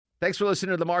Thanks for listening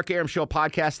to the Mark Arum Show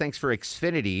podcast. Thanks for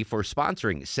Xfinity for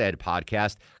sponsoring said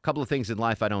podcast. A couple of things in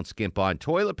life I don't skimp on.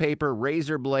 Toilet paper,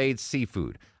 razor blades,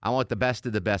 seafood. I want the best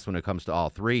of the best when it comes to all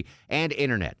three. And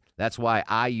internet. That's why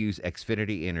I use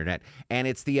Xfinity Internet. And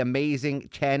it's the amazing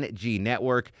 10G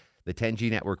network. The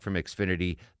 10G network from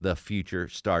Xfinity. The future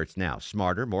starts now.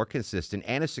 Smarter, more consistent,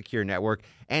 and a secure network.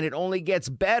 And it only gets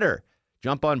better.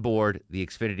 Jump on board the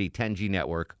Xfinity 10G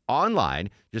network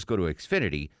online. Just go to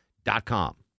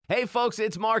Xfinity.com. Hey, folks,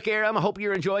 it's Mark Arum. I hope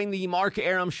you're enjoying the Mark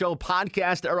Arum Show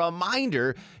podcast. A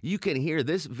reminder, you can hear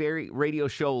this very radio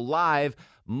show live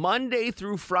Monday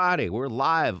through Friday. We're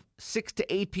live 6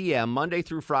 to 8 p.m. Monday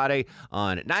through Friday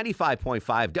on 95.5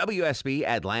 WSB,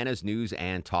 Atlanta's News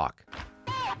and Talk.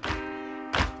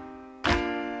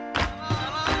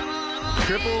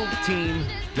 Triple Team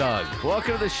Doug.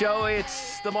 Welcome to the show.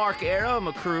 It's the Mark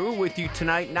Arum crew with you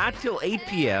tonight, not till 8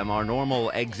 p.m., our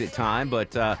normal exit time,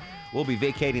 but we'll be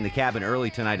vacating the cabin early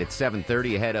tonight at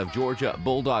 7:30 ahead of Georgia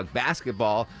Bulldog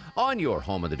basketball on your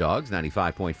home of the Dogs,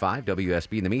 95.5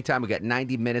 WSB. In the meantime, we got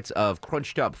 90 minutes of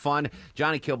crunched up fun.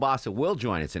 Johnny Kilbasa will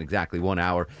join us in exactly 1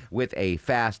 hour with a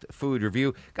fast food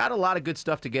review. Got a lot of good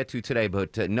stuff to get to today,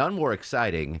 but none more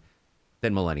exciting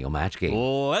than Millennial Match Game.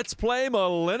 Let's play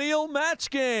Millennial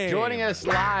Match Game. Joining us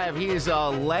live, he is a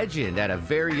legend at a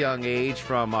very young age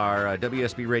from our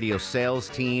WSB Radio sales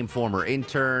team, former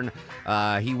intern.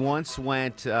 He once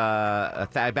went,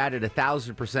 batted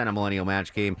 1,000% on Millennial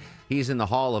Match Game. He's in the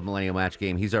Hall of Millennial Match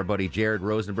Game. He's our buddy Jared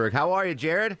Rosenberg. How are you,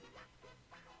 Jared?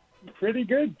 Pretty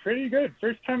good.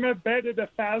 First time I've batted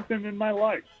 1,000 in my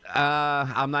life.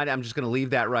 I'm just going to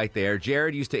leave that right there.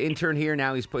 Jared used to intern here.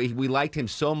 Now we liked him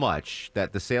so much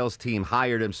that the sales team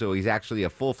hired him, so he's actually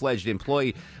a full-fledged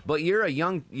employee. But you're a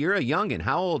youngin'.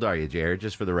 How old are you, Jared?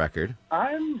 Just for the record.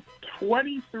 I'm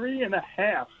 23 and a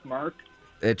half, Mark.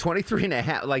 23 and a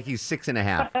half, like he's 6 and a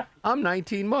half. I'm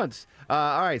 19 months.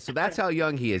 All right, so that's how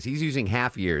young he is. He's using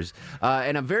half years.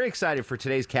 And I'm very excited for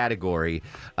today's category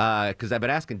because I've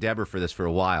been asking Deborah for this for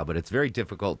a while, but it's very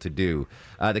difficult to do.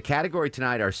 The category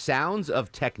tonight are sounds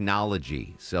of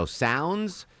technology. So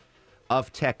sounds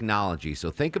of technology. So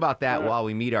think about that while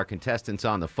we meet our contestants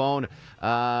on the phone.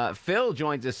 Phil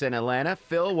joins us in Atlanta.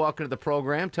 Phil, welcome to the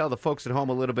program. Tell the folks at home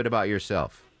a little bit about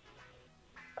yourself.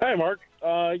 Hi, Mark.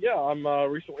 I'm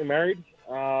recently married,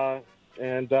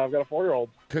 and I've got a 4-year-old.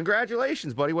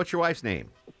 Congratulations, buddy. What's your wife's name?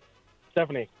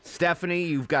 Stephanie. Stephanie,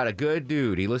 you've got a good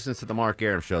dude. He listens to the Mark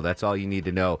Arum Show. That's all you need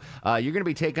to know. You're going to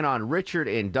be taking on Richard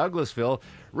in Douglasville.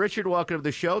 Richard, welcome to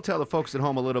the show. Tell the folks at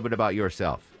home a little bit about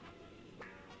yourself.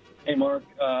 Hey, Mark.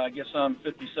 I guess I'm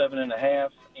 57 and a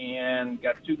half and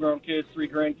got 2 grown kids, 3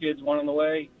 grandkids, 1 on the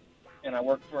way, and I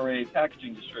work for a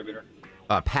packaging distributor.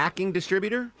 A packing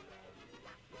distributor?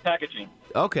 Packaging.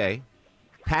 Okay.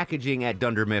 Packaging at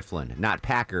Dunder Mifflin, not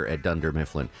Packer at Dunder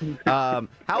Mifflin. How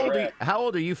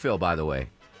old are you, Phil, by the way?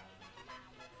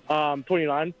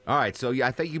 29. All right, so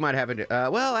I think you might have an...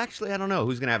 well, actually, I don't know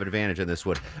who's going to have an advantage on this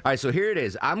one. All right, so here it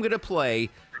is. I'm going to play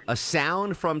a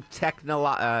sound from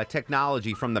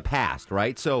technology from the past,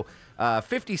 right? So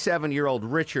 57-year-old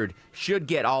Richard should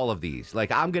get all of these.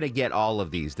 Like, I'm going to get all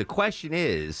of these. The question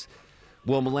is,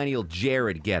 will Millennial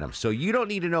Jared get them? So you don't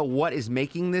need to know what is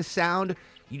making this sound.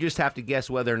 You just have to guess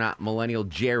whether or not Millennial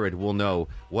Jared will know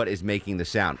what is making the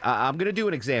sound. I'm going to do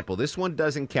an example. This one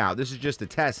doesn't count. This is just a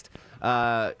test.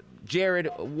 Jared,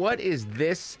 what is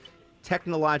this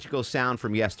technological sound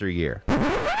from yesteryear?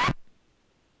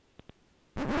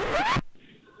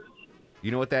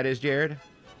 You know what that is, Jared?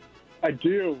 I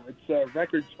do. It's a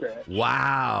record scratch.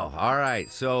 Wow. All right.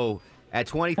 So at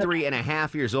 23 and a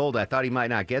half years old, I thought he might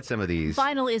not get some of these.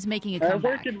 Vinyl is making a I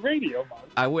comeback. work in radio, Mark.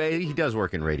 He does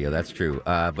work in radio, that's true.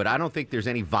 But I don't think there's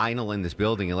any vinyl in this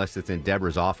building unless it's in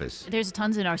Deborah's office. There's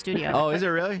tons in our studio. Oh, is it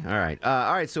really? All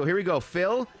right, so here we go.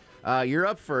 Phil, you're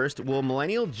up first. Will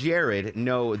Millennial Jared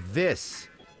know this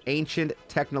ancient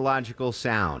technological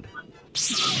sound?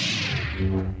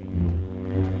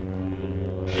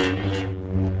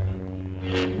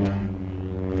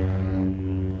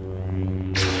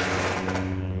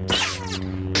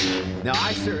 Now,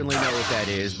 I certainly know what that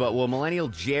is, but will Millennial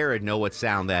Jared know what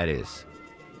sound that is?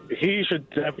 He should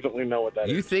definitely know what that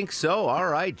is. You think so? All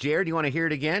right. Jared, do you want to hear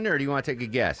it again, or do you want to take a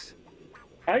guess?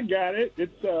 I got it.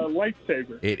 It's a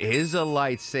lightsaber. It is a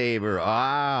lightsaber.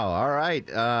 Wow. All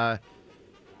right.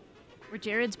 Were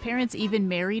Jared's parents even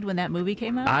married when that movie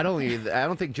came out? I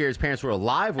don't think Jared's parents were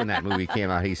alive when that movie came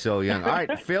out. He's so young. All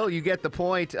right, Phil, you get the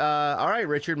point. All right,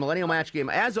 Richard, Millennial Match Game,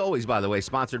 as always, by the way,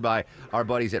 sponsored by our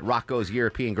buddies at Rocco's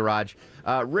European Garage.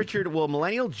 Richard, will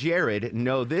Millennial Jared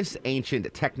know this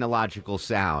ancient technological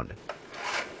sound?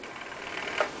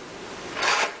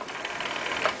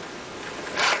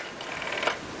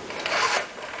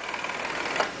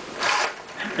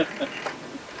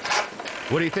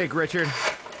 What do you think, Richard?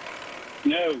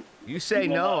 No. You say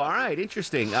no. All right,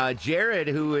 interesting. Jared,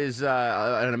 who is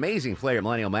an amazing player at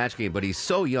Millennial Match Game, but he's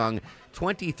so young,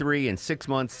 23 and 6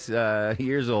 months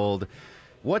years old.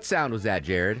 What sound was that,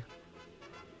 Jared?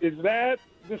 Is that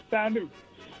the sound of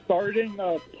starting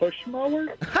a push mower?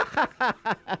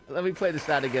 Let me play the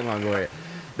sound again, Longoria.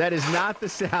 That is not the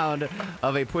sound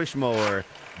of a push mower.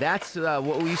 That's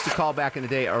what we used to call back in the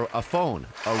day a phone,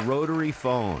 a rotary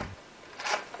phone.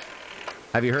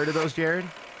 Have you heard of those, Jared?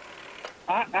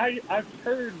 I've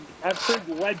heard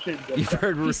legend of You've that.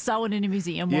 heard. You saw it in a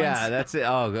museum once. Yeah, that's it.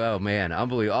 Oh man,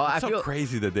 unbelievable. It's so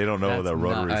crazy that they don't know That's the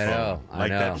rotary nuts. I phone. know, I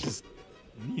Like know. that's just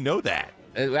you know that.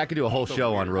 I could do a whole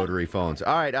show on rotary phones.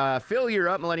 All right, Phil, you're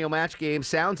up. Millennial Match Game.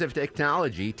 Sounds of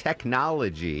technology.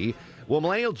 Will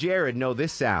Millennial Jared know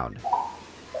this sound?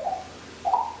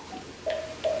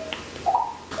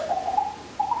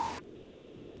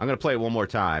 I'm going to play it one more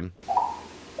time.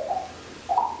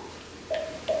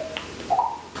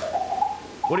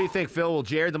 What do you think, Phil? Will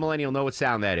Jared the Millennial know what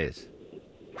sound that is?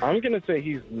 I'm going to say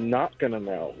he's not going to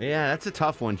know. Yeah, that's a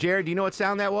tough one. Jared, do you know what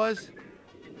sound that was?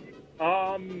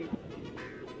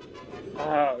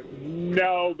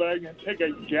 No, but I'm gonna take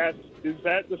a guess. Is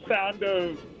that the sound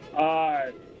of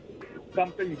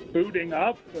something booting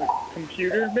up a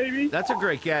computer, maybe? That's a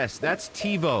great guess. That's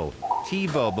TiVo.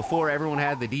 TiVo. Before everyone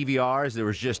had the DVRs, there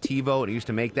was just TiVo, and it used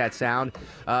to make that sound.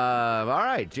 All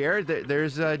right, Jared.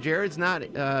 Jared's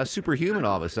not superhuman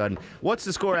all of a sudden. What's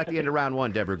the score at the end of round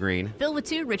one, Deborah Green? Phil with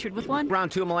 2, Richard with 1.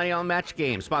 Round 2 Millennial Match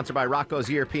Game, sponsored by Rocco's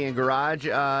European Garage.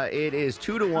 It is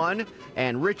 2-1,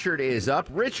 and Richard is up.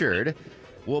 Richard,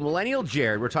 will Millennial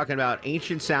Jared, we're talking about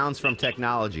ancient sounds from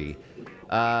technology,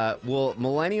 will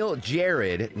Millennial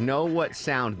Jared know what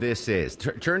sound this is?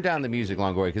 Turn down the music,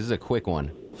 Longoria, because this is a quick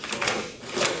one.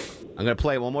 I'm going to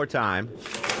play it one more time.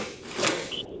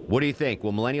 What do you think?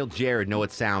 Will Millennial Jared know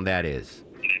what sound that is?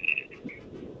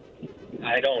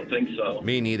 I don't think so.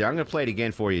 Me neither. I'm going to play it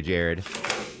again for you, Jared.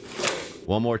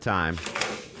 One more time.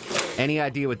 Any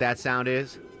idea what that sound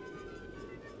is?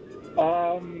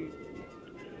 A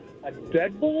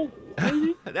deadbolt,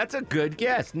 maybe? That's a good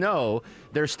guess. No,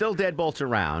 there's still deadbolts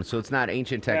around, so it's not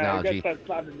ancient Yeah, I technology. guess that's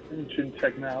not an ancient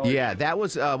technology. Yeah, that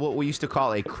was what we used to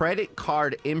call a credit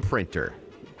card imprinter.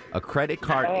 A credit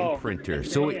card imprinter.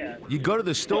 So man. you go to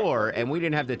the store, and we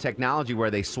didn't have the technology where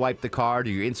they swipe the card or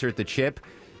you insert the chip.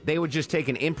 They would just take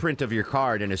an imprint of your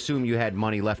card and assume you had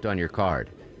money left on your card.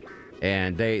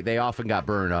 And they often got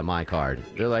burned on my card.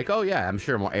 They're like, oh, yeah, I'm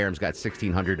sure Aram's got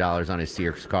 $1,600 on his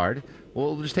Sears card.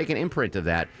 Well, we'll just take an imprint of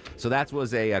that. So that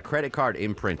was a credit card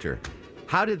imprinter.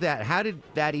 How did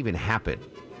that even happen?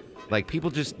 Like, people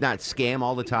just not scam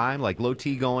all the time? Like, Low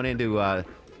T going into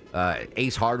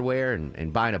Ace Hardware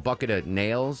and buying a bucket of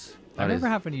nails? I never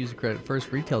happened to use a credit.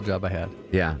 First retail job I had,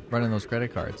 Yeah. running those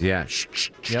credit cards. Yeah.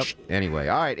 Yep. Anyway,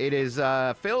 all right, it is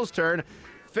Phil's turn.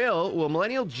 Phil, will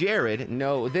Millennial Jared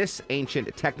know this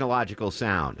ancient technological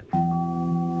sound?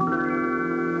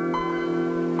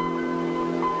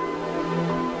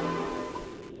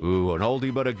 Ooh, an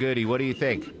oldie but a goodie. What do you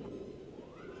think?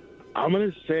 I'm going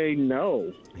to say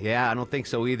no. Yeah, I don't think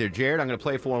so either. Jared, I'm going to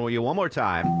play for you one more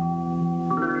time.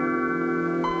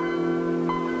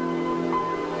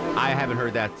 I haven't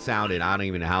heard that sound in I don't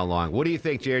even know how long. What do you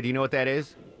think, Jared? Do you know what that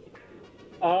is?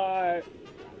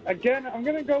 Again, I'm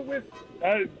gonna go with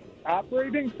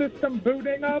operating system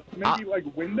booting up, maybe like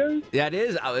Windows. That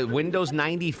is Windows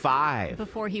 95.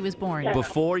 Before he was born.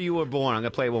 Before you were born. I'm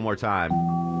going to play it one more time.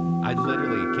 I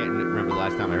literally can't remember the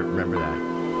last time I remember that.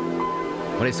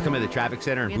 When I used to come in the traffic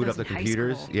center and We had boot up those the in high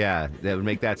computers. school. Yeah, that would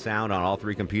make that sound on all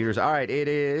 3 computers. All right, it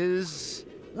is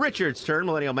Richard's turn,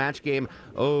 Millennial Match Game.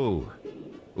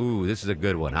 Ooh, this is a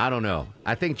good one. I don't know.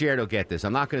 I think Jared will get this.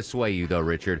 I'm not going to sway you, though,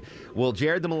 Richard. Will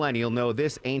Jared the Millennial know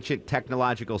this ancient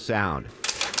technological sound?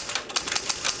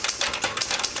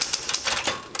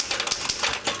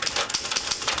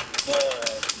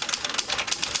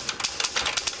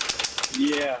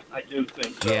 Yeah, I do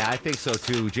think so. Yeah, I think so,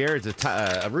 too. Jared's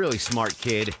a really smart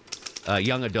kid.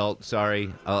 Young adult, sorry.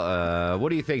 What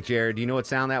do you think, Jared? Do you know what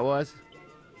sound that was?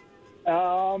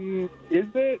 Is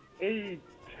it a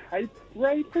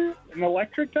typewriter? An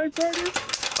electric typewriter?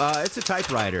 It's a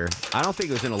typewriter. I don't think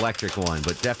it was an electric one,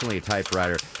 but definitely a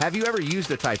typewriter. Have you ever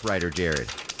used a typewriter, Jared?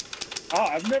 Oh,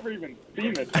 I've never even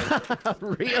seen a typewriter.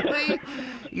 Really?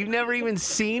 You've never even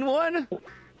seen one?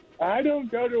 I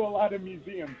don't go to a lot of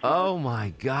museums. Oh,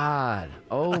 my God.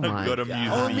 Oh, my Go to God.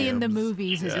 museums. Only in the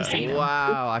movies has he seen him.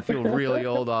 Wow, I feel really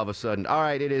old all of a sudden. All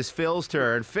right, it is Phil's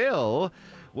turn. Phil,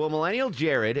 will Millennial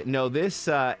Jared know this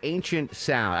ancient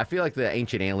sound? I feel like the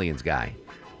Ancient Aliens guy.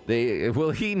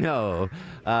 Will he know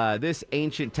this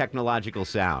ancient technological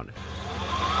sound?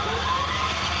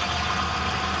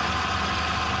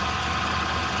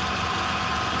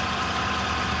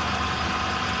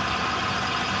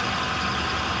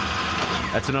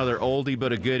 That's another oldie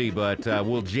but a goodie, but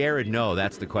will Jared know?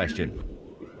 That's the question.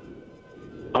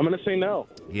 I'm going to say no.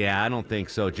 Yeah, I don't think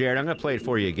so. Jared, I'm going to play it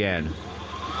for you again.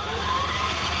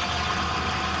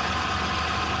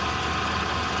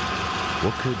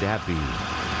 What could that be?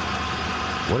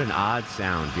 What an odd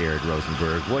sound, Jared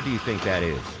Rosenberg. What do you think that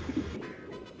is?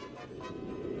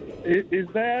 Is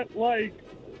that like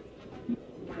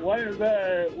one of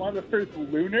the first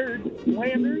lunar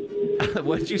landers?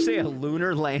 What did you say, a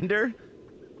lunar lander?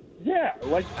 Yeah,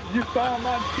 like you saw them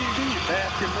on TV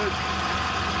back in the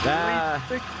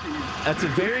late 60s. That's a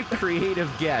very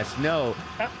creative guess. No,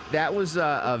 that was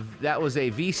a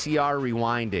VCR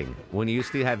rewinding when you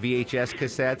used to have VHS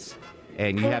cassettes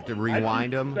and you have to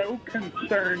rewind them. I'm so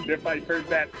concerned if I heard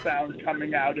that sound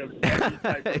coming out of any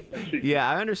type of machine. Yeah,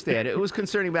 I understand. It was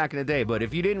concerning back in the day, but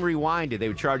if you didn't rewind it, they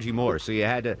would charge you more. So you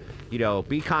had to,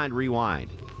 be kind, rewind.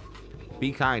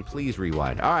 Be kind, please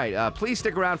rewind. All right, please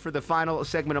stick around for the final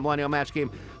segment of Millennial Match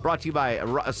Game, brought to you by,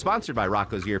 sponsored by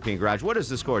Rocco's European Garage. What is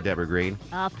the score, Deborah Green?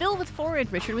 Phil with 4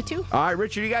 and Richard with 2. All right,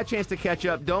 Richard, you got a chance to catch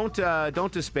up.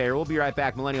 Don't despair. We'll be right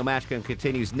back. Millennial Match Game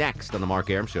continues next on the Mark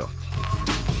Arum Show.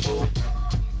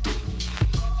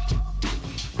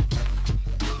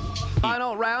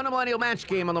 Final round of Millennial Match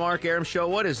Game on the Mark Arum Show.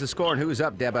 What is the score and who's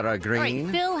up, Deborah Green? All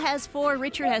right, Phil has 4,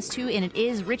 Richard has 2, and it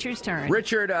is Richard's turn.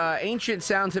 Richard, Ancient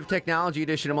Sounds of Technology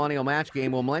edition of Millennial Match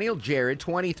Game. Will Millennial Jared,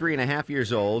 23 and a half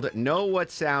years old, know what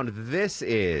sound this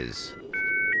is?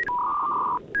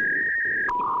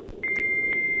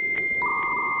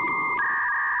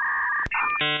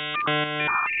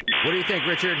 What do you think,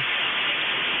 Richard?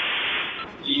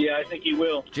 Yeah, I think he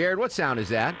will. Jared, what sound is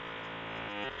that?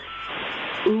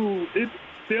 Ooh, it's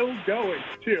still going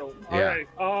too. Yeah.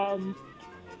 All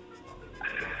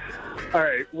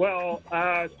right. Well,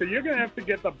 so you're gonna have to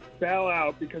get the bell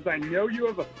out because I know you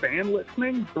have a fan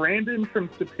listening, Brandon from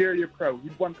Superior Pro.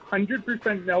 You'd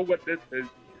 100% know what this is,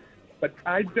 but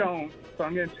I don't. So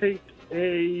I'm gonna take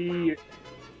a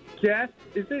guess.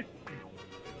 Is it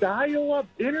dial-up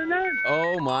internet?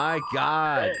 Oh my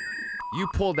God. You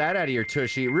pulled that out of your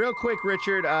tushy. Real quick,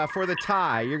 Richard, for the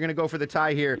tie. You're going to go for the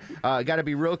tie here. Got to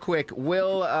be real quick.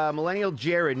 Will Millennial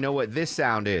Jared know what this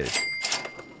sound is?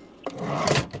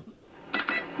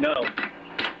 No.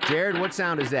 Jared, what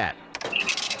sound is that?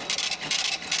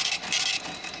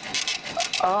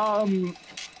 Oh,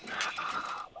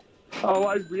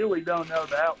 I really don't know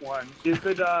that one. Is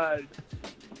it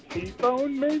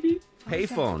payphone, maybe?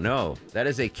 Payphone, no. That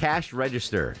is a cash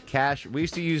register. Cash. We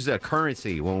used to use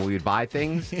currency when we would buy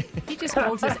things. He just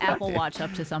holds his Apple Watch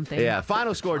up to something. Yeah,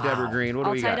 final score, Deborah Green. What do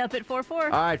All we tied got? up at 4-4. All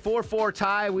right, 4-4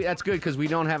 tie. That's good because we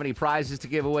don't have any prizes to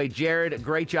give away. Jared,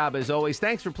 great job as always.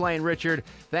 Thanks for playing, Richard.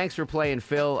 Thanks for playing,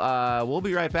 Phil. We'll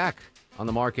be right back on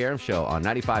the Mark Arum Show on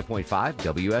 95.5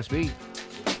 WSB.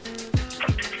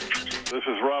 This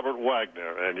is Robert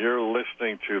Wagner, and you're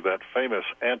listening to that famous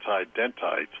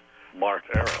anti-dentite, Mark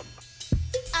Arum.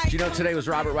 Did you know today was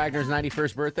Robert Wagner's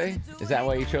 91st birthday? Is that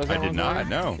why you chose that I did one, not Gordon?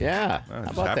 know. Yeah. Oh, How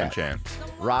just about happen that? chance.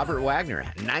 Robert Wagner,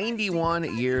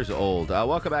 91 years old.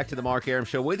 Welcome back to the Mark Arum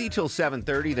Show. With you till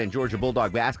 7:30, then Georgia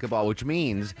Bulldog basketball, which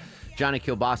means Johnny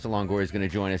Kilbasa Longoria is going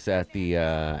to join us at the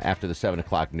after the 7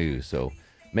 o'clock news. So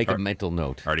make a mental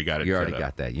note. Already got it You set already up.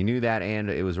 got that. You knew that, and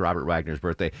it was Robert Wagner's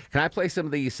birthday. Can I play some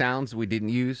of the sounds we didn't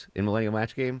use in Millennial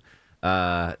Match Game?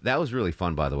 That was really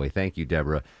fun, by the way. Thank you,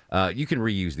 Deborah. You can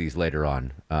reuse these later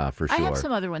on, for sure. I have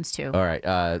some other ones too. All right.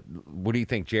 What do you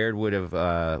think Jared would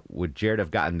have? Would Jared have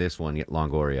gotten this one,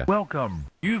 Longoria? Welcome.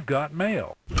 You've got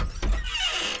mail.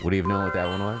 Would he have known what that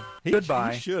one was?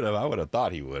 Goodbye. He should have. I would have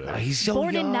thought he would have. He's so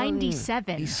Born young. in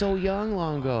 97. He's so young,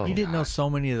 Longo. He didn't know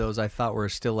so many of those I thought were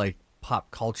still like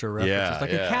pop culture references. Yeah, like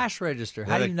yeah. a cash register.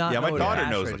 How do you not yeah, know my what a daughter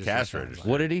cash knows the register cash sounds register.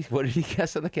 What did he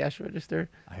guess on the cash register?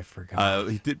 like? I forgot.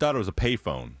 He thought it was a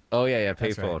payphone. Oh yeah,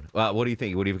 That's payphone. What do you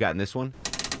think? Would he have gotten this one?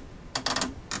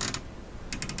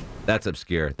 That's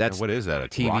obscure. That's What is that? A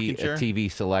TV. rocking chair? A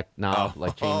TV select knob, Oh,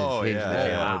 like changing oh, the yeah, channel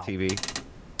yeah. on the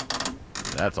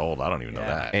TV. That's old. I don't even know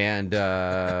Yeah. that. And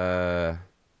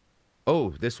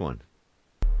this one.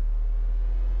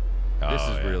 This is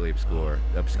yeah. really obscure.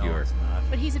 No, it's not.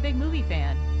 But he's a big movie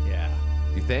fan. Yeah.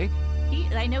 You think?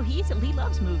 I know he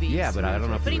loves movies. Yeah, but I don't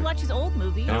know if But he you- watches old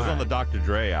movies. It was on the Dr.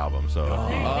 Dre album, so.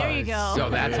 There you go. So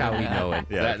that's how we know it.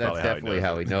 Yeah, that's that's probably how he definitely knows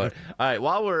how it. we know it. All right,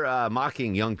 while we're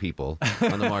mocking young people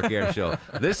on the Mark Arum Show,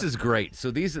 this is great.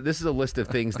 So this is a list of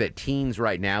things that teens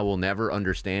right now will never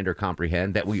understand or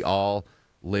comprehend that we all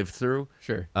lived through.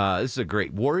 Sure. This is a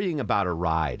great worrying about a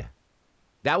ride.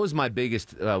 That was my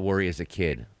biggest worry as a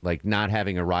kid, like not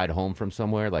having a ride home from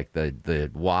somewhere, like the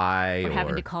why Or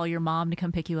having to call your mom to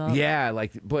come pick you up. Yeah,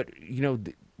 like, but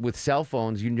with cell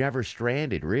phones, you're never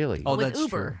stranded, really. Oh, With that's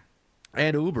Uber. true.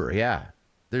 And Uber, yeah.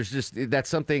 That's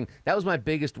something that was my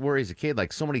biggest worry as a kid.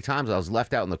 Like so many times, I was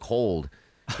left out in the cold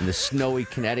in the snowy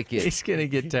Connecticut. He's gonna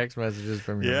get text messages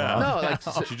from your Yeah. mom. No,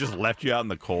 like She just left you out in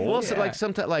the cold. well, so like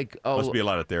sometimes like Must be a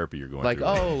lot of therapy you're going like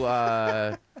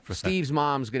through. Steve's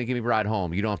mom's gonna give me a ride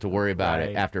home. You don't have to worry about it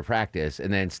Right. after practice.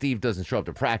 And then Steve doesn't show up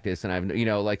to practice, and I've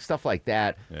like stuff like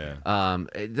that. Yeah.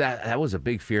 That was a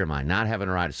big fear of mine, not having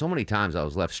a ride. So many times I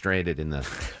was left stranded in the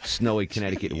snowy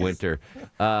Connecticut winter.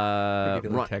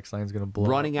 The text line's gonna blow.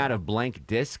 Running out of blank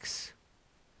discs.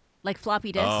 Like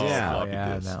floppy disks. Oh, Yeah. floppy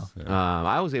Yeah, disks. no. Yeah.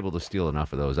 I was able to steal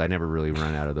enough of those. I never really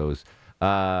run out of those.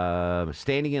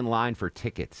 Standing in line for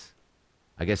tickets.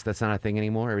 I guess that's not a thing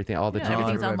anymore. All the Yeah, tickets.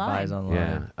 everything's everybody online. buys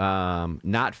online. Yeah.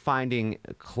 Not finding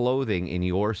clothing in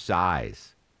your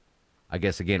size. I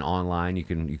guess again online you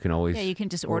can always. Yeah, you can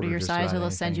just order Order your just size, or about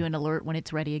they'll send you anything. an alert when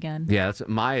it's ready again. Yeah, that's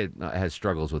Maya has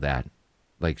struggles with that.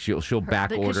 Like she'll back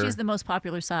Because order. she's the most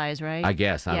popular size, right? I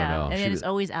guess, I don't know. And She- then it's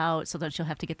always out, so that she'll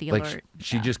have to get the like alert.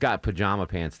 she just got pajama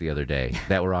pants the other day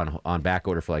that were on back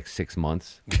order for like 6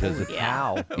 months because of,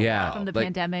 Yeah. yeah From the like,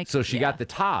 pandemic, So she yeah. got the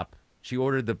top. She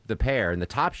ordered the pair, and the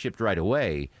top shipped right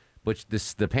away. But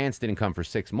the pants didn't come for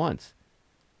 6 months,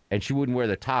 and she wouldn't wear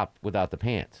the top without the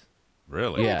pants.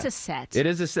 Really? Yeah, It's a set. It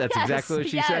is a set. That's Yes, exactly what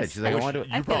she said. yes. She's like, I want to.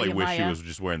 I You feel probably you, wish she Maya. was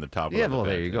just wearing the top. Yeah, without well, the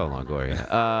there you pants. go,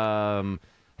 Longoria.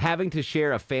 Having to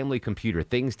share a family computer.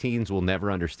 Things teens will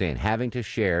never understand. Having to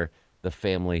share the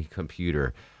family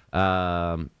computer.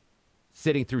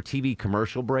 Sitting through TV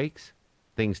commercial breaks.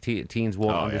 Things teens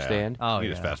won't Oh, understand. Yeah. You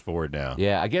just fast forward now.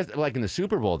 Yeah, I guess like in the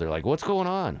Super Bowl, they're like, "What's going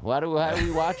on? Why are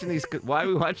we watching these? Why are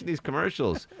we watching these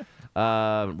commercials?"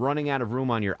 Running out of room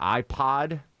on your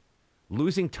iPod.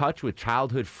 Losing touch with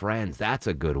childhood friends. That's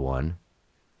a good one.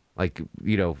 Like,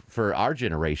 for our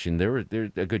generation, there were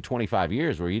a good 25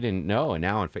 years where you didn't know, and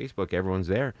now on Facebook, everyone's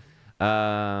there.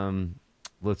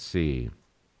 Let's see.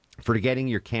 Forgetting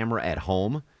your camera at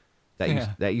home.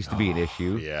 That used to be an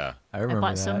issue. Yeah. I I remember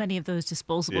bought that. so many of those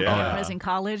disposable Yeah. cameras in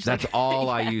college. That's Like, all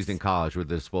I yes. used in college were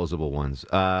the disposable ones.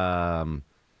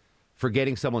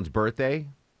 Forgetting someone's birthday,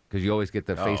 because you always get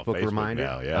the Facebook Facebook reminder.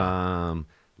 now, yeah.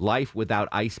 Life without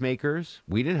ice makers.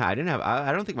 I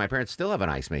don't think my parents still have an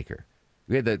ice maker.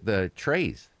 We had the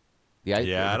trays. The ice,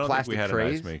 Yeah, the I don't think plastic we had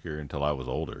trays. an ice maker until I was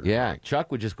older. Yeah,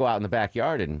 Chuck would just go out in the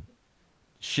backyard and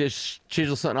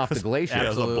chisel something off the glacier. Yeah, it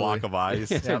was a Absolutely. block of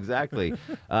ice. Yeah, exactly.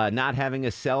 Not having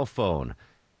a cell phone.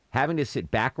 Having to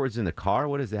sit backwards in the car.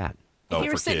 What is that? If Oh, you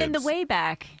were for sitting in the kids. way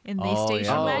back in the Oh,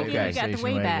 station yeah. wagon, okay. you got the Station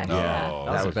way back. wagon. Yeah. Oh.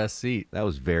 That was That the was- best seat. That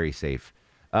was very safe.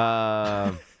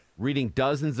 Reading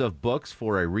dozens of books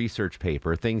for a research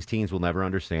paper, things teens will never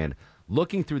understand.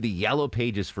 Looking through the yellow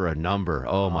pages for a number.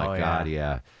 Oh, my Oh, God,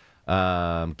 yeah.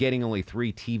 Getting only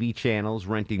 3 TV channels,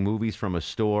 renting movies from a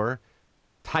store,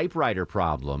 typewriter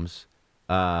problems.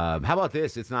 How about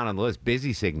this? It's not on the list.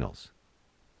 Busy signals.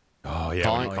 Oh, yeah.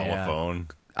 When you Oh, call yeah. a phone.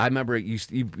 I remember you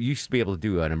used to be able to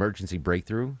do an emergency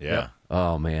breakthrough. Yeah.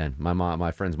 Oh man,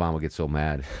 my friend's mom would get so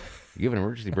mad. You have an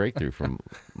emergency breakthrough from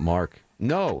Mark.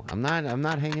 No, I'm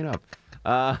not hanging up.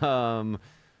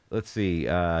 Let's see.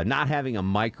 Not having a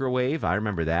microwave. I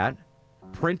remember that.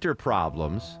 Printer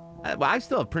problems. Well, I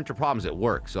still have printer problems at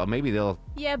work, so maybe they'll.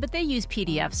 Yeah, but they use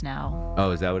PDFs now.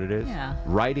 Oh, is that what it is? Yeah.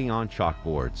 Writing on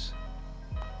chalkboards.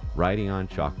 Writing on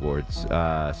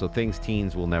chalkboards. So things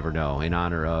teens will never know, in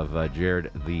honor of Jared,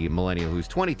 the millennial, who's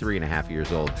 23 and a half years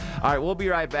old. All right, we'll be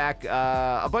right back.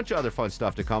 A bunch of other fun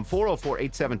stuff to come.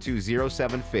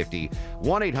 404-872-0750.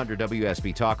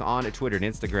 1-800-WSB Talk on Twitter and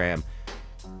Instagram.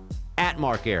 At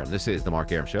Mark Arum. This is The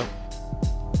Mark Arum Show.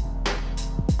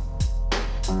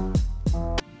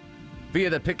 Via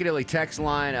the Piccadilly text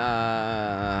line,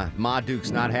 Ma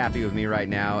Duke's not happy with me right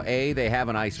now. A, they have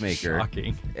an ice maker.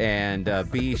 Shocking. And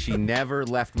B, she never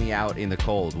left me out in the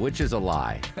cold, which is a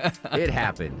lie. It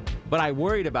happened. But I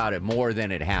worried about it more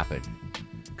than it happened.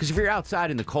 Because if you're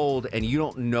outside in the cold and you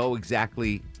don't know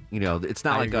exactly, it's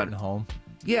not How like you're getting home.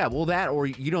 Yeah, well, that, or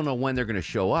you don't know when they're going to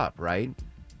show up, right?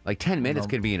 Like 10 minutes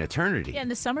can be an eternity. Yeah, and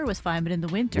the summer was fine, but in the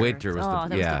winter. Winter was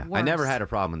that yeah. was the I never worst. had a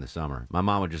problem in the summer. My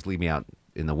mom would just leave me out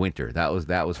in the winter. That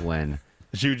was when.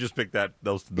 She would just pick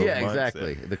those Yeah, months.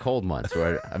 exactly. The cold months.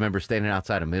 Where I remember standing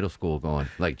outside of middle school, going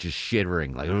like just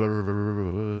shivering, like.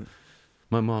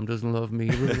 My mom doesn't love me.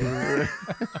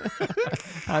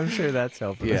 I'm sure that's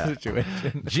helping Yeah. the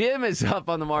situation. Jim is up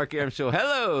on the Mark Aram Show.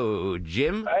 Hello,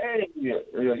 Jim. Hey,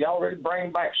 y'all ready to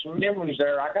bring back some memories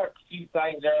there? I got a few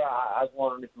things there. I was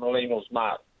wondering if millennials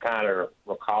might kind of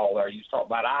recall there. You was talking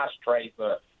about ice trays,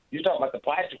 but you was talking about the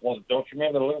plastic ones. Don't you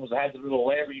remember the little ones that had the little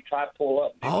lever you try to pull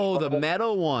up? Oh, the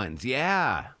metal ones.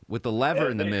 Yeah, with the lever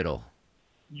in the middle.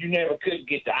 You never could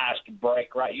get the ice to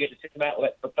break, right? You had to sit them out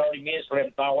for 30 minutes for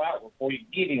them to thaw out before you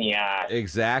could get any ice.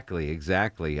 Exactly. At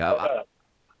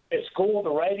school,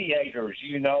 the radiators,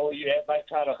 everybody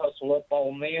try to hustle up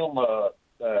on them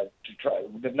to try.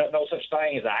 There's no such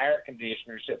thing as an air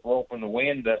conditioner except for open the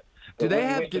window. Do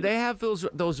they have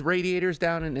those radiators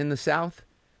down in the South?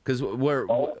 Because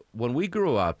when we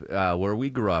grew up,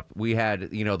 we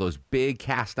had those big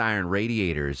cast iron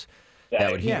radiators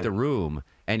that would heat the room,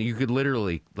 and you could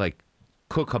literally like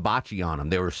cook hibachi on them.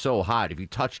 They were so hot. If you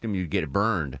touched them, you'd get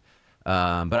burned.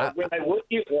 When they would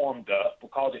get warmed up,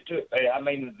 because it took,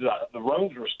 the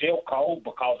rooms were still cold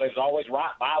because they was always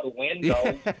right by the window,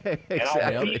 and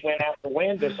all the heat went out the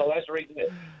window. So that's the reason.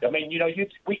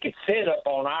 We could sit up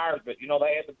on ours, but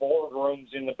they had the board rooms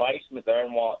in the basement there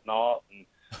and whatnot.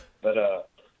 But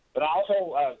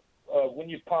also when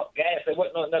you pump gas, there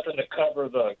wasn't nothing to cover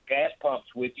the gas pumps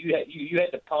with. You had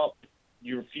to pump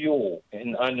your fuel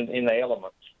in the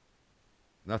elements.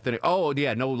 Nothing. Oh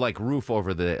yeah, no like roof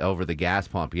over the gas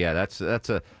pump. Yeah, that's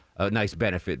a nice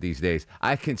benefit these days.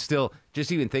 I can still,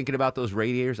 just even thinking about those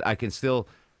radiators, I can still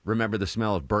remember the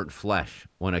smell of burnt flesh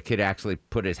when a kid actually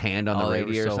put his hand on the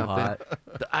radiator or something. Hot.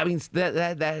 I mean,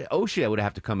 that OSHA would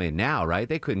have to come in now, right?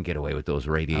 They couldn't get away with those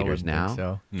radiators now. Think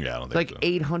so. Yeah, I don't It's think like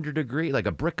 800 degree, like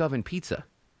a brick oven pizza.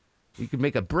 You could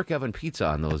make a brick oven pizza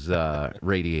on those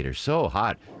radiators. So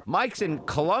hot. Mike's in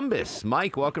Columbus.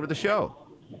 Mike, welcome to the show.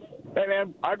 Hey,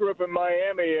 man, I grew up in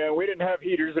Miami, and we didn't have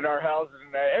heaters in our houses,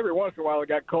 and every once in a while it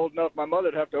got cold enough, my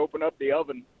mother'd have to open up the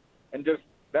oven, and just,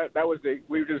 that was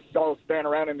we would just all stand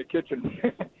around in the kitchen.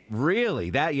 Really?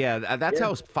 That's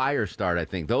how fires start, I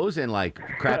think. Those and, like,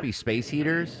 crappy space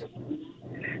heaters.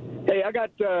 Hey, I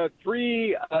got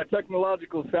 3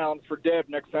 technological sounds for Deb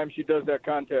next time she does that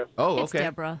contest. Oh, okay. It's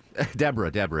Deborah.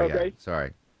 Deborah, Okay. yeah.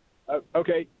 Sorry.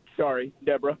 Okay, sorry,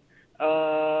 Deborah.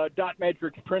 Dot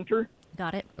matrix printer.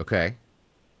 Got it. Okay.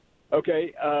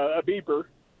 Okay, a beeper.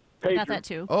 Pager. I got that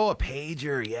too. Oh, a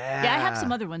pager, yeah. Yeah, I have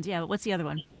some other ones. Yeah, but what's the other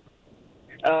one?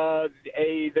 The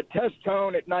test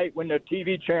tone at night when the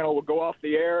TV channel would go off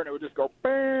the air and it would just go.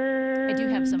 I do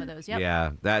have some of those. Yep.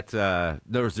 Yeah, that's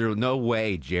there's no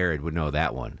way Jared would know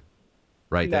that one.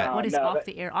 Right, No. What is off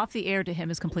the air? Off the air to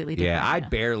him is completely different. Yeah, I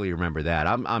barely remember that.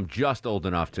 I'm just old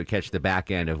enough to catch the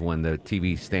back end of when the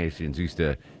TV stations used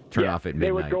to turn off at midnight.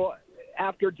 They would go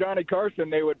after Johnny Carson.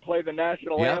 They would play the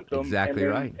national anthem. Exactly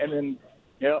right. And then,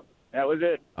 yep, that was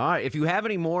it. All right, if you have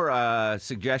any more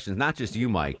suggestions, not just you,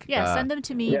 Mike. Yeah, send them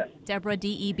to me, Deborah,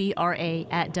 Debra,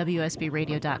 at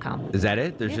WSBRadio.com. Is that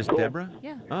it? There's just Cool. Deborah?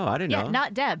 Yeah. Oh, I didn't know. Yeah,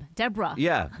 not Deb, Deborah.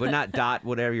 Yeah, but not dot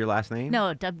whatever your last name?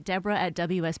 No, Deborah at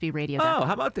WSBRadio.com. Oh,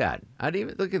 how about that? I didn't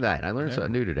even look at that. I learned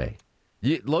something new today.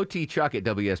 Low T Chuck at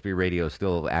WSB Radio is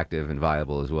still active and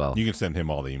viable as well. You can send him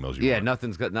all the emails you want.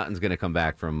 Nothing's going to come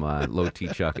back from Low T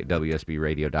Chuck at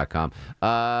WSBRadio.com.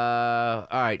 All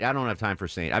right, I don't have time for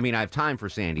Sandy. I mean, I have time for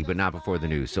Sandy, but not before the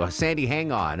news. So, Sandy,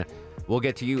 hang on. We'll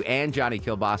get to you and Johnny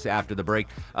Kilbasa after the break.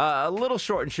 A little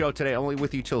shortened show today, only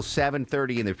with you till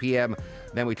 7:30 in the p.m.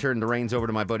 Then we turn the reins over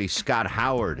to my buddy Scott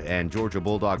Howard and Georgia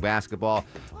Bulldog basketball.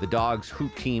 The Dogs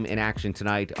hoop team in action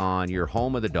tonight on your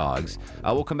home of the Dogs.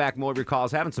 We'll come back, more of your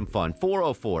calls, having some fun.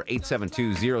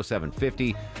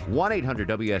 404-872-0750,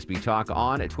 1-800-WSB-TALK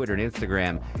on Twitter and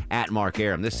Instagram at Mark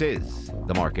Aram. This is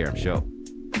The Mark Aram Show.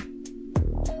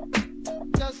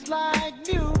 Just like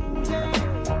music.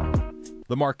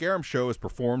 The Mark Aram Show is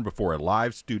performed before a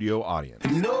live studio audience.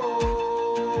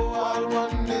 No, I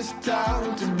want this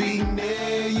town to be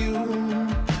near you.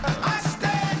 I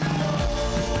stand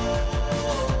alone.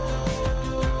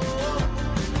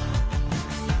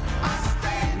 I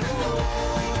stand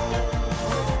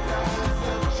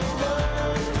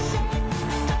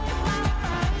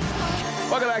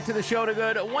Welcome back to the show. To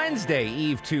good Wednesday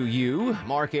Eve to you.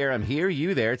 Mark Aram here,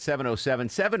 you there at 7:07,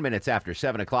 7 minutes after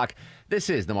 7 o'clock. This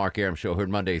is the Mark Aram Show, heard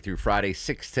Monday through Friday,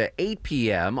 6 to 8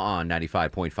 p.m. on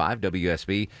 95.5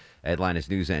 WSB. Atlanta's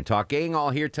News and Talk. Gang all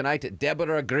here tonight.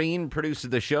 Deborah Green produces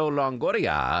the show.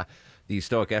 Longoria, the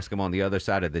stoic Eskimo on the other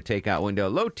side of the takeout window.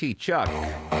 Low T Chuck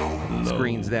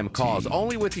screens them calls.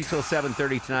 Only with you till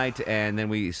 7:30 tonight, and then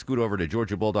we scoot over to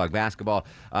Georgia Bulldog basketball.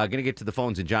 Going to get to the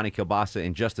phones and Johnny Kilbasa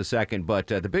in just a second, but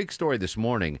the big story this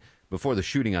morning before the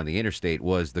shooting on the interstate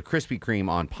was the Krispy Kreme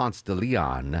on Ponce de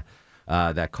Leon.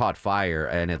 that caught fire,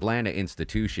 an Atlanta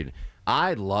institution.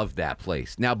 I loved that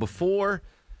place. Now, before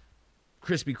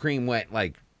Krispy Kreme went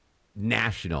like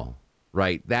national,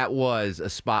 right? That was a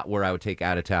spot where I would take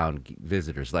out-of-town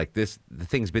visitors. Like the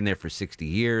thing's been there for 60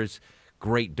 years.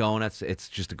 Great donuts. It's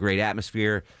just a great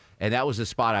atmosphere. And that was a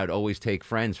spot I would always take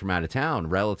friends from out of town,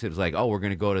 relatives like, oh, we're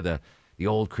going to go to the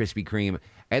old Krispy Kreme.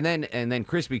 And then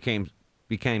Krispy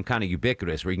became kind of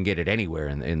ubiquitous where you can get it anywhere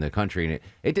in the country. And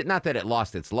it did not that it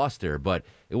lost its luster, but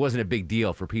it wasn't a big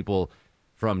deal for people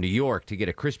from New York to get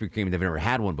a Krispy Kreme. They've never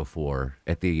had one before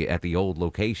at the old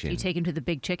location. You take him to the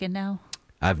Big Chicken now?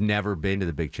 I've never been to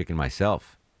the Big Chicken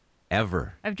myself,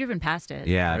 ever. I've driven past it.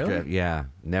 Yeah, Really?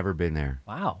 never been there.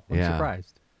 Wow, I'm Yeah.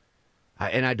 surprised.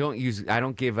 I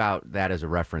don't give out that as a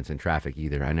reference in traffic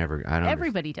either. I don't.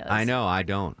 Everybody does. I know. I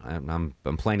don't. I'm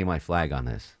planting my flag on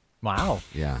this. Wow.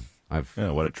 Yeah.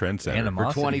 What a trend center.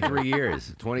 For 23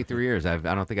 years. 23 years. I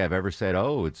don't think I've ever said,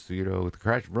 oh, it's, the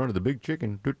crash run of the Big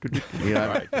Chicken. You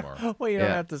know, Well, you don't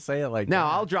have to say it like now,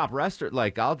 that. I'll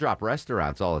drop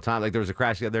restaurants all the time. Like there was a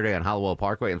crash the other day on Hallowell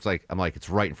Parkway. And I'm like, it's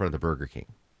right in front of the Burger King.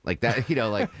 Like that,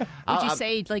 like. Would you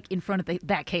say like in front of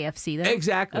that KFC there?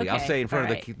 Exactly. I'll Okay, say in front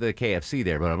all of the KFC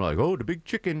there, but I'm like, oh, the Big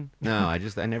Chicken. No, I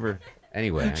never.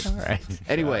 Anyway. All right.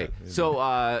 Anyway,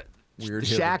 so Weird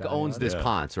hill to Shaq die owns on. this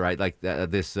Ponce, right? Like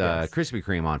this Krispy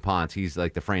Kreme on Ponce. He's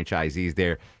like the franchisees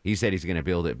there. He said he's going to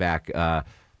build it back. But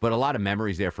a lot of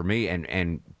memories there for me.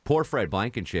 And poor Fred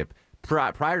Blankenship,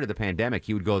 prior to the pandemic,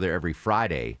 he would go there every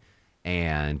Friday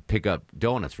and pick up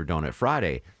donuts for Donut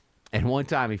Friday. And one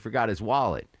time he forgot his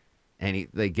wallet. And he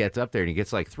gets up there and he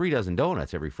gets like 3 dozen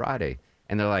donuts every Friday.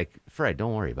 And they're like, Fred,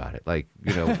 don't worry about it. Like,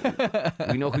 we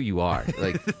know who you are.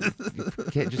 Like,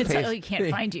 just pay us. We can't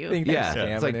find you. Yeah,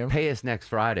 it's like pay us next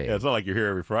Friday. Yeah, it's not like you're here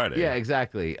every Friday. Yeah,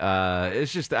 exactly.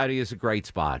 It's just, it's a great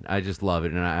spot. I just love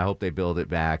it, and I hope they build it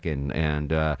back.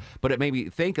 But it made me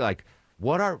think like,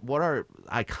 what are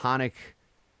iconic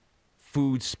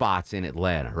food spots in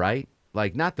Atlanta, right?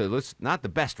 Like not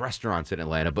the best restaurants in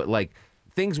Atlanta, but like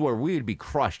things where we would be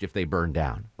crushed if they burned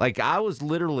down. Like I was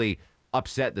literally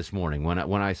upset this morning when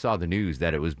I saw the news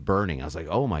that it was burning. I was like,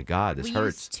 oh my God, this we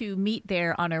hurts. used to meet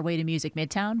there on our way to Music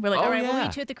Midtown. We're like, all right, we'll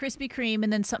meet you at the Krispy Kreme,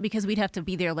 and then some, because we'd have to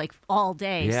be there like all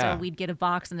day. Yeah. So we'd get a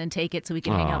box and then take it so we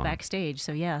can hang out backstage.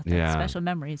 So yeah, that's special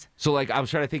memories. So like I was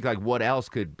trying to think like what else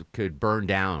could burn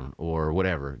down or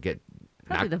whatever.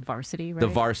 Probably the Varsity, right? The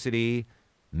Varsity,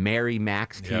 Mary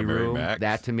Mac's Tea Room. Mac's.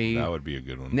 That to me. That would be a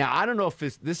good one. Now I don't know if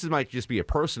this might just be a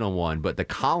personal one, but the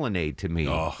Colonnade to me.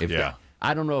 Oh, yeah.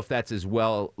 I don't know if that's as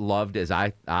well loved as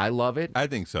I love it. I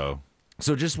think so.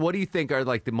 So just what do you think are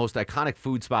like the most iconic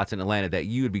food spots in Atlanta that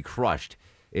you would be crushed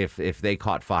if they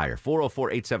caught fire?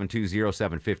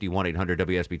 404-872-0750,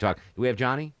 1-800-WSB Talk. Do we have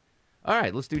Johnny? All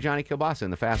right, let's do Johnny Kilbasa in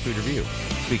the Fast Food Review.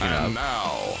 Speaking and of.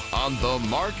 now, on the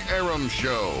Mark Arum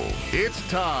Show, it's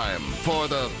time for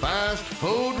the Fast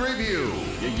Food Review.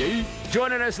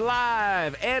 Joining us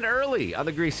live and early on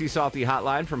the Greasy Salty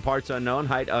Hotline from parts unknown,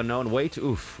 height unknown, weight,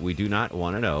 oof, we do not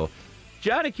want to know.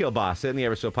 Johnny Kilbasa in the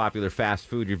ever so popular Fast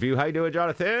Food Review. How you doing,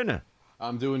 Jonathan?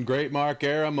 I'm doing great, Mark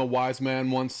Arum. A wise man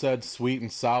once said, sweet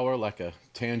and sour like a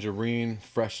tangerine,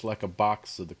 fresh like a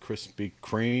box of the Krispy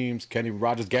Kremes. Kenny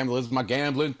Rogers Gambler is my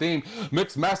gambling theme.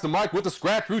 Mix Master Mike with the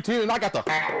scratch routine, and I got the...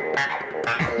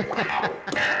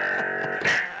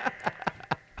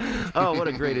 Oh, what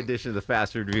a great addition to the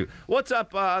Fast Food Review. What's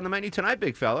up on the menu tonight,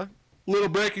 big fella? Little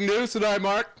breaking news tonight,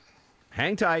 Mark.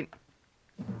 Hang tight.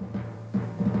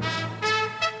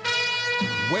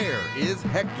 Where is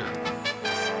Hector?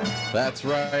 That's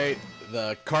right.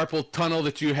 The carpal tunnel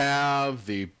that you have,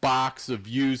 the box of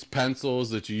used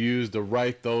pencils that you use to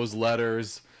write those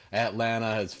letters, Atlanta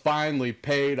has finally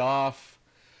paid off.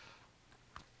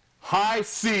 High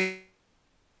C,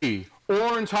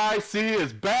 Orange High C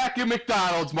is back in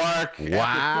McDonald's, Mark. Wow.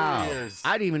 After 4 years.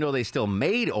 I didn't even know they still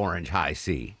made Orange High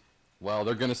C. Well,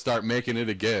 they're going to start making it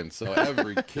again. So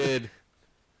every kid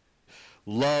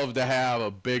loved to have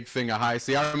a big thing of High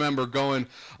C. I remember going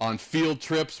on field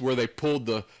trips where they pulled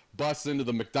the bus into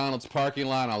the McDonald's parking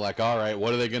lot. I'm like, all right,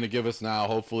 what are they going to give us now?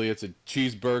 Hopefully it's a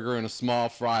cheeseburger and a small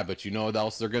fry. But you know what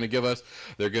else they're going to give us?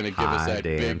 They're going to give us that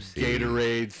big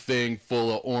Gatorade thing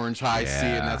full of Orange High C,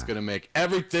 and that's going to make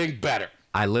everything better.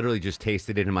 I literally just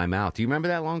tasted it in my mouth. Do you remember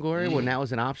that, Longoria, when that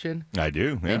was an option? I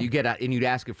do. Yeah. And you'd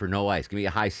ask it for no ice. Give me a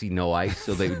High C, no ice,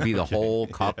 so they would be the whole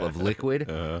cup of liquid.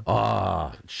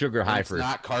 Sugar high it's for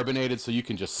not carbonated, so you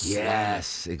can just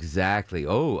yes, exactly.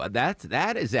 Oh,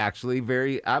 that is actually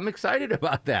very. I'm excited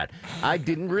about that. I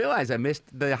didn't realize I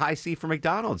missed the High C for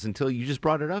McDonald's until you just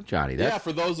brought it up, Johnny. Yeah,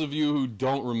 for those of you who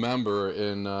don't remember,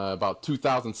 in about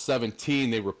 2017,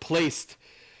 they replaced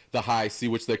the high C,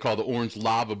 which they call the orange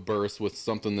lava burst, with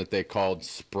something that they called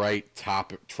Sprite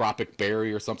Tropic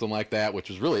Berry or something like that, which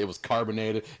was really, it was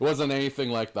carbonated. It wasn't anything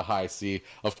like the high C.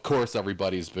 Of course,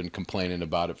 everybody's been complaining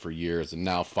about it for years, and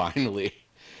now finally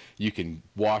you can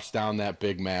wash down that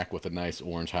Big Mac with a nice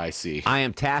orange high C. I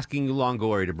am tasking you,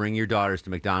 Longoria, to bring your daughters to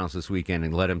McDonald's this weekend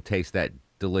and let them taste that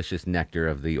delicious nectar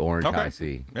of the orange high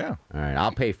C. Yeah. All right.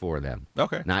 I'll pay for them.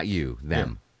 Okay. Not you,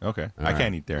 them. Yeah. Okay. All I right.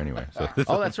 can't eat there anyway. So.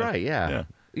 Oh, that's right. Yeah. Yeah.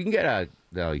 You can get a.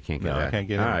 No, you can't get No, that. I can't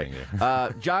get All anything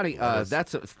right. Johnny,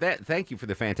 thank you for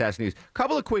the fantastic news.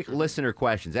 Couple of quick listener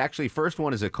questions. Actually, first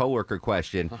one is a coworker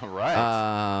question. All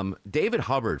right. David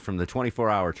Hubbard from the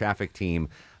 24-Hour Traffic Team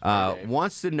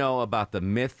wants to know about the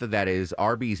myth that is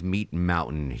Arby's Meat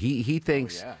Mountain. He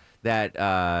thinks that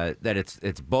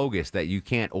it's bogus, that you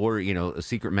can't order, a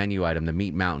secret menu item, the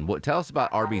Meat Mountain. Tell us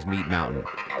about Arby's Meat Mountain.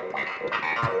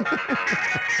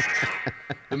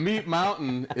 The Meat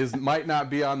Mountain might not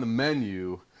be on the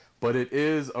menu, but it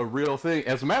is a real thing.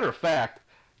 As a matter of fact,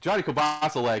 Johnny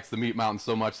Kielbasa likes the Meat Mountain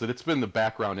so much that it's been the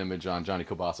background image on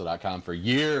JohnnyKielbasa.com for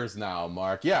years now,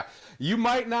 Mark. Yeah, you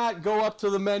might not go up to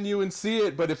the menu and see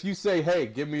it, but if you say, hey,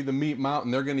 give me the Meat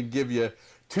Mountain, they're going to give you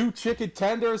 2 chicken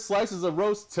tenders, slices of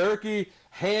roast turkey,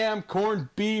 ham, corned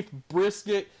beef,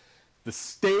 brisket, the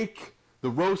steak, the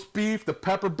roast beef, the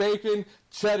pepper bacon,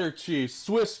 cheddar cheese,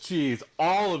 Swiss cheese,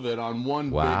 all of it on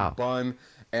one big bun.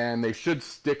 And they should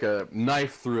stick a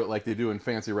knife through it like they do in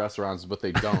fancy restaurants, but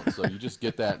they don't. So you just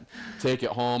get that, take it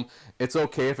home. It's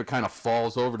okay if it kind of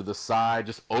falls over to the side.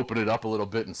 Just open it up a little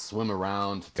bit and swim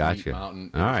around. Gotcha.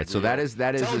 Mountain. All right, so that is Tell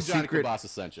a Johnny secret. Kielbasa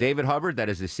sent you. David Hubbard, that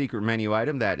is a secret menu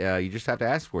item that you just have to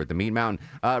ask for at the Meat Mountain.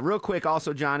 Real quick,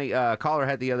 also, Johnny, caller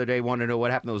had the other day wanted to know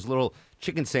what happened to those little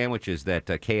chicken sandwiches that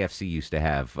KFC used to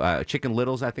have. Chicken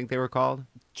Littles, I think they were called.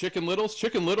 Chicken Littles?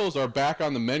 Chicken Littles are back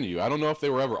on the menu. I don't know if they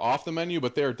were ever off the menu,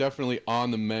 but they're definitely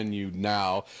on the menu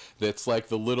now. That's like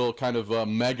the little kind of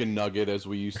mega nugget, as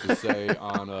we used to say,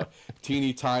 on a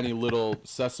teeny tiny little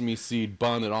sesame seed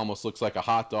bun that almost looks like a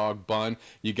hot dog bun.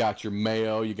 You got your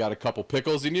mayo, you got a couple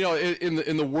pickles. And,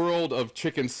 in the world of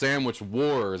chicken sandwich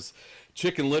wars,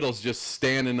 Chicken Little's just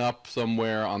standing up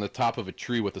somewhere on the top of a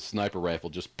tree with a sniper rifle,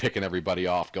 just picking everybody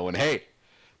off, going, hey,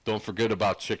 don't forget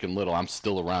about Chicken Little. I'm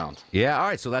still around. Yeah, all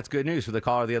right, so that's good news for the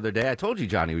caller the other day. I told you,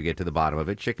 Johnny, we get to the bottom of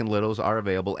it. Chicken Littles are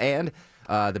available, and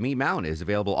the Meat Mountain is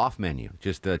available off menu.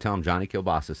 Just tell them Johnny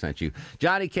Kielbasa sent you.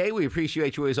 Johnny K, we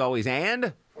appreciate you as always,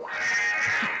 and...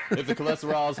 If the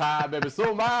cholesterol is high, baby,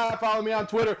 so am I. Follow me on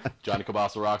Twitter, Johnny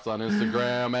Kielbasa Rocks on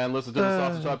Instagram, and listen to the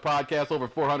Sausage Hut podcast, over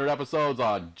 400 episodes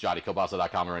on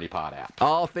JohnnyKielbasa.com or any pod app.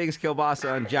 All things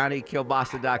Kielbasa on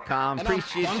JohnnyKielbasa.com.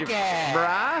 Appreciate you,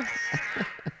 brah.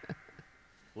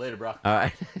 Later, bro. All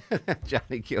right.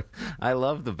 Johnny Kiel. I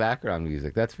love the background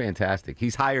music. That's fantastic.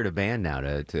 He's hired a band now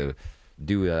to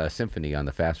do a symphony on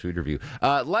the Fast Food Review.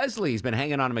 Leslie's been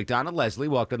hanging on to McDonald. Leslie,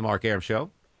 welcome to the Mark Arum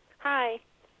Show. Hi.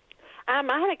 I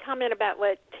had a comment about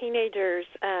what teenagers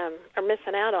are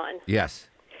missing out on. Yes.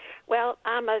 Well,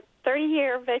 I'm a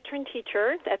 30-year veteran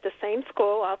teacher at the same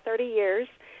school, all 30 years,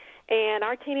 and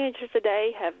our teenagers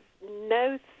today have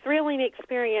no thrilling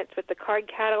experience with the card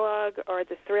catalog or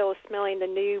the thrill of smelling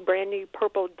the brand new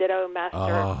purple Ditto Master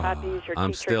copies your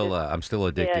I'm teacher still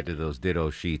addicted to those Ditto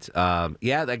sheets.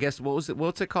 Yeah, I guess what's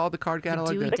it called? The card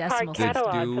catalog. The card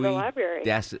catalog for the library.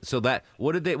 So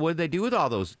what did they do with all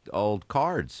those old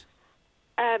cards?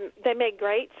 They made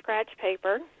great scratch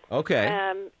paper. Okay.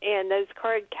 And those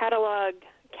card catalog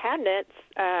cabinets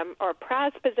are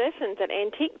prized possessions at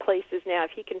antique places now.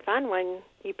 If you can find one,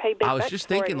 you pay big I was bucks just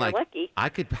for it, thinking, and like, you're lucky.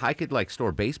 I could like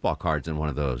store baseball cards in one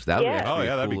of those. That would Yes. actually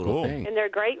that'd be cool. Thing. And they're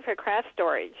great for craft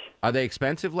storage. Are they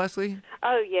expensive, Leslie?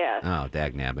 Oh, yes. Oh,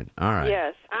 dagnabbit. All right.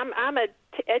 Yes. I'm a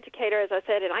educator, as I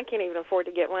said, and I can't even afford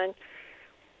to get one.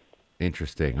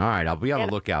 Interesting. All right, I'll be on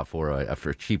the lookout for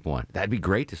a cheap one. That'd be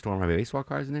great to store my baseball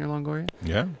cards in there, Longoria.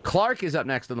 Yeah. Clark is up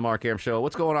next on the Mark Arum Show.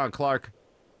 What's going on, Clark?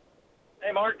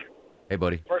 Hey, Mark. Hey,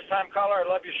 buddy. First time caller. I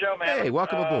love your show, man. Hey,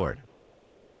 welcome aboard.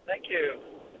 Thank you.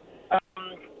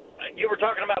 You were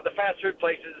talking about the fast food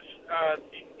places.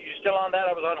 You still on that?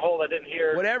 I was on hold. I didn't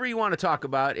hear. Whatever you want to talk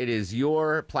about, it is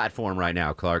your platform right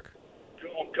now, Clark.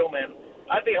 Cool, man.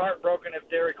 I'd be heartbroken if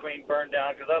Dairy Queen burned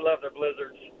down because I love their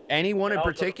blizzards. Anyone And in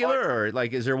also particular, or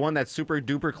like, is there one that's super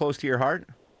duper close to your heart?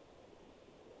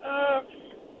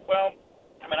 Well,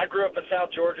 I mean, I grew up in South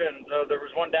Georgia, and there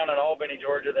was one down in Albany,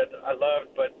 Georgia that I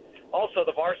loved, but also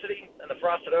the Varsity and the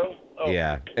Frosted O. Oh,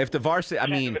 Yeah. If the Varsity, I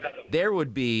mean, there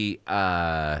would be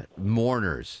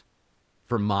mourners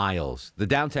for miles. The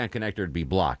downtown connector would be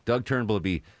blocked. Doug Turnbull would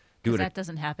be doing that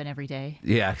doesn't happen every day.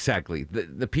 Yeah, exactly.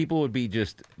 The people would be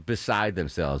just beside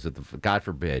themselves. God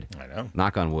forbid. I know.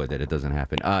 Knock on wood that it doesn't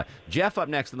happen. Jeff up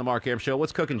next on the Mark Arum Show.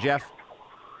 What's cooking, Jeff?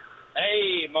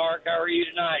 Hey, Mark. How are you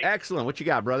tonight? Excellent. What you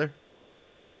got, brother?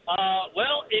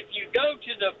 Well, if you go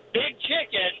to the Big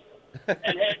Chicken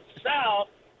and head south,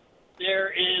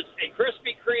 there is a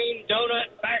Krispy Kreme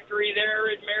donut factory there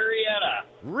in Marietta.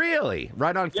 Really?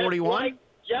 Right on 41?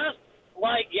 Just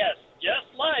like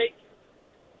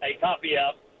a copy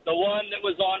of the one that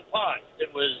was on Ponce.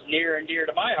 It was near and dear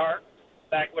to my heart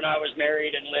back when I was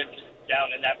married and lived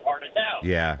down in that part of town.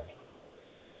 Yeah.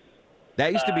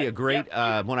 That used to be a great,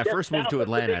 when I first moved to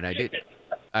Atlanta, and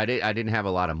I didn't have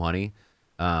a lot of money.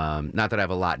 Not that I have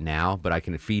a lot now, but I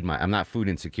can feed I'm not food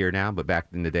insecure now, but back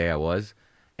in the day I was.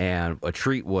 And a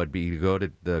treat would be to go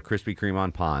to the Krispy Kreme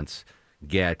on Ponce,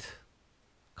 get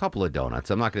a couple of donuts.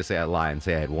 I'm not going to say I lie and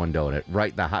say I had one donut.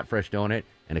 Right, the hot, fresh donut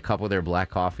and a cup of their black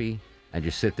coffee, and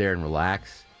just sit there and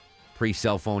relax.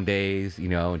 Pre-cell phone days,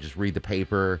 and just read the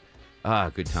paper.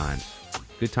 Good times.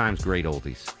 Good times, great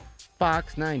oldies.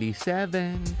 Fox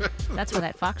 97. That's what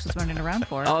that Fox was running around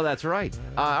for. Oh, that's right.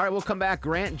 All right, we'll come back.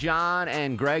 Grant, John,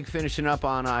 and Greg finishing up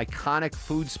on iconic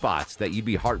food spots that you'd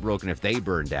be heartbroken if they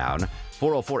burned down.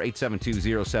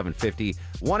 404-872-0750,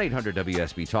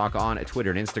 1-800-WSB Talk on Twitter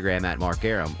and Instagram at Mark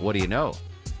Arum. What do you know?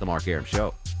 The Mark Arum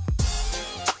Show.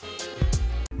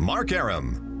 Mark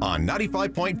Arum on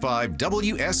 95.5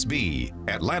 WSB,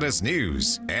 Atlanta's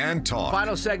News and Talk.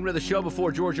 Final segment of the show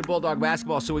before Georgia Bulldog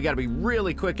basketball, so we got to be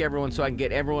really quick, everyone, so I can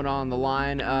get everyone on the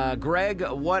line. Greg,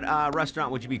 what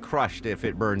restaurant would you be crushed if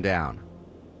it burned down?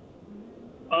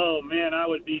 Oh, man, I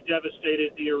would be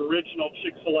devastated. The original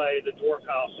Chick-fil-A, the Dwarf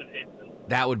House in Hampton.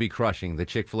 That would be crushing, the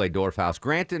Chick-fil-A Dwarf House.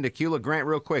 Grant and Tequila. Grant,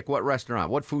 real quick, what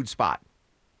restaurant? What food spot?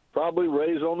 Probably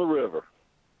Ray's on the River.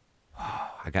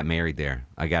 I got married there.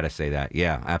 I got to say that.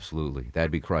 Yeah, absolutely. That'd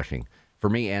be crushing for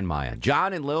me and Maya.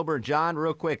 John in Lilburn. John,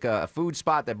 real quick, a food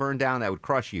spot that burned down that would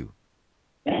crush you.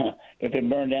 If it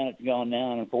burned down, it's gone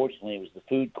down. Unfortunately, it was the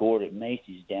food court at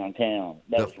Macy's downtown.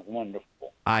 That was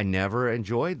wonderful. I never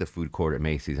enjoyed the food court at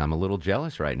Macy's. I'm a little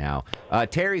jealous right now.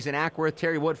 Terry's in Ackworth.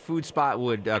 Terry, what food spot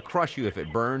would crush you if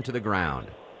it burned to the ground?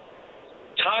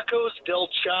 Tacos del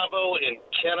Chavo in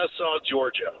Kennesaw,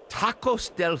 Georgia.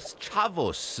 Tacos del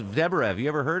Chavos. Deborah, have you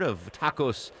ever heard of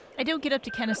tacos? I don't get up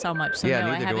to Kennesaw much, so yeah, no,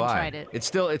 I neither haven't do I. tried it. It's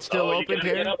still open,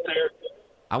 Terry? Get up there.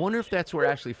 I wonder if that's where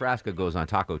Ashley Frasca goes on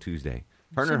Taco Tuesday.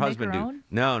 Her and her husband do.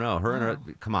 No, her and her.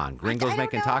 Come on, Gringos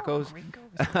making tacos.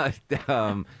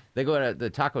 They go to the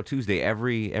Taco Tuesday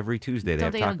every Tuesday. They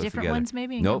have tacos different together. Ones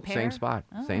maybe? Nope, compare? same spot.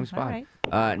 Oh, same spot.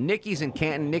 Right. Nikki's in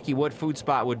Canton. Nikki, what food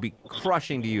spot would be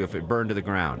crushing to you if it burned to the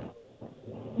ground?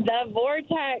 The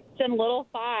Vortex in Little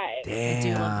Five.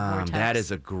 Damn, that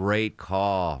is a great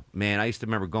call, man. I used to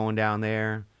remember going down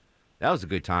there. That was a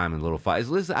good time in Little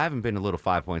Five. I haven't been to Little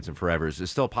 5 Points in forever. Is it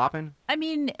still popping? I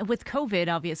mean, with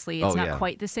COVID, obviously, it's not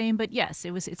quite the same, but yes,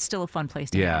 it's still a fun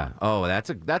place to hang out. Oh, that's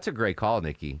a great call,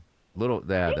 Nikki.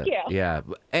 Thank you. Yeah,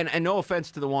 and no offense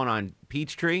to the one on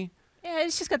Peachtree. Yeah,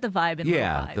 it's just got the vibe in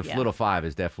Little Five. The Little Five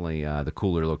is definitely the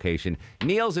cooler location.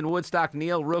 Neil's in Woodstock.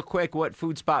 Neil, real quick, what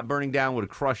food spot burning down would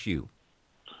crush you?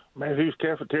 Matthews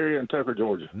Cafeteria in Tucker,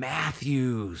 Georgia.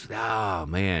 Matthews. Oh,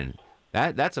 man.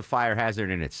 That's a fire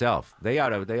hazard in itself. They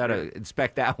ought to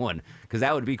inspect that one, because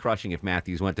that would be crushing if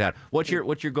Matthews went down. What's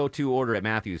your go-to order at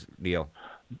Matthews, Neil?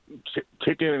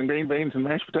 Chicken and green beans and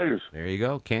mashed potatoes. There you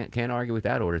go. Can't argue with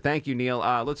that order. Thank you, Neil.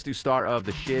 Let's do star of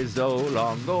the Shizzo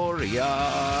Longoria.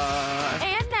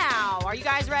 And now, are you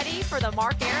guys ready for the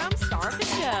Mark Arum star of the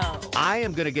show? I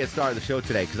am going to get star of the show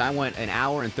today because I went an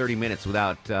hour and 30 minutes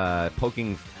without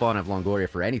poking fun of Longoria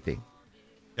for anything.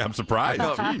 I'm surprised.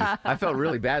 I felt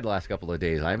really bad the last couple of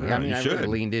days. I really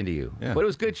leaned into you. Yeah. But it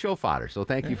was good show fodder, so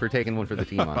thank you for taking one for the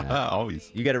team on that. Always.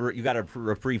 You got a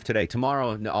reprieve today.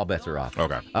 Tomorrow, all bets are off.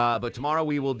 Okay. But tomorrow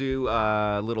we will do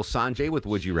little Sanjay with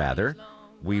Would You Rather.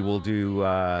 We will do,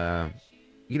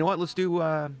 you know what? Let's do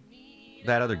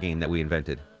that other game that we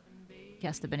invented.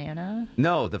 Guess the banana?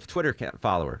 No, the Twitter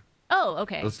follower. Oh,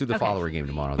 okay. Let's do the follower game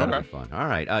tomorrow. That'll be fun. All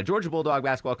right. Georgia Bulldog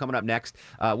basketball coming up next.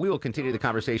 We will continue the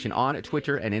conversation on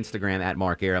Twitter and Instagram at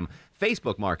Mark Arum,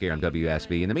 Facebook Mark Arum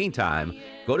WSB. In the meantime,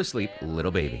 go to sleep, little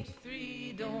baby.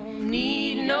 Don't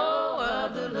need no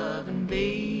other loving,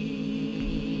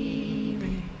 baby.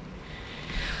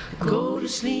 Go to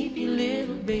sleep, you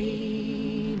little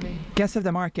baby. Guests of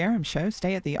the Mark Arum Show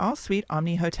stay at the All-Suite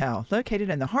Omni Hotel, located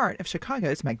in the heart of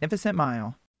Chicago's Magnificent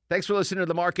Mile. Thanks for listening to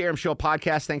the Mark Arum Show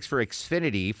podcast. Thanks for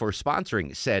Xfinity for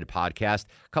sponsoring said podcast.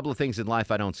 A couple of things in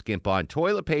life I don't skimp on.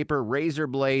 Toilet paper, razor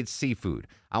blades, seafood.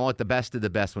 I want the best of the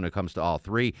best when it comes to all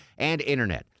three. And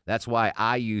internet. That's why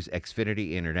I use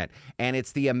Xfinity Internet, and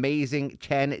it's the amazing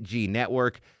 10G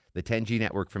network. The 10G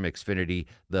network from Xfinity,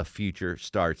 the future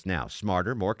starts now.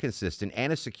 Smarter, more consistent,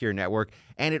 and a secure network,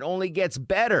 and it only gets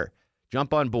better.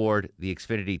 Jump on board the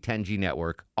Xfinity 10G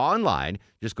network online.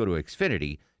 Just go to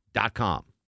Xfinity.com.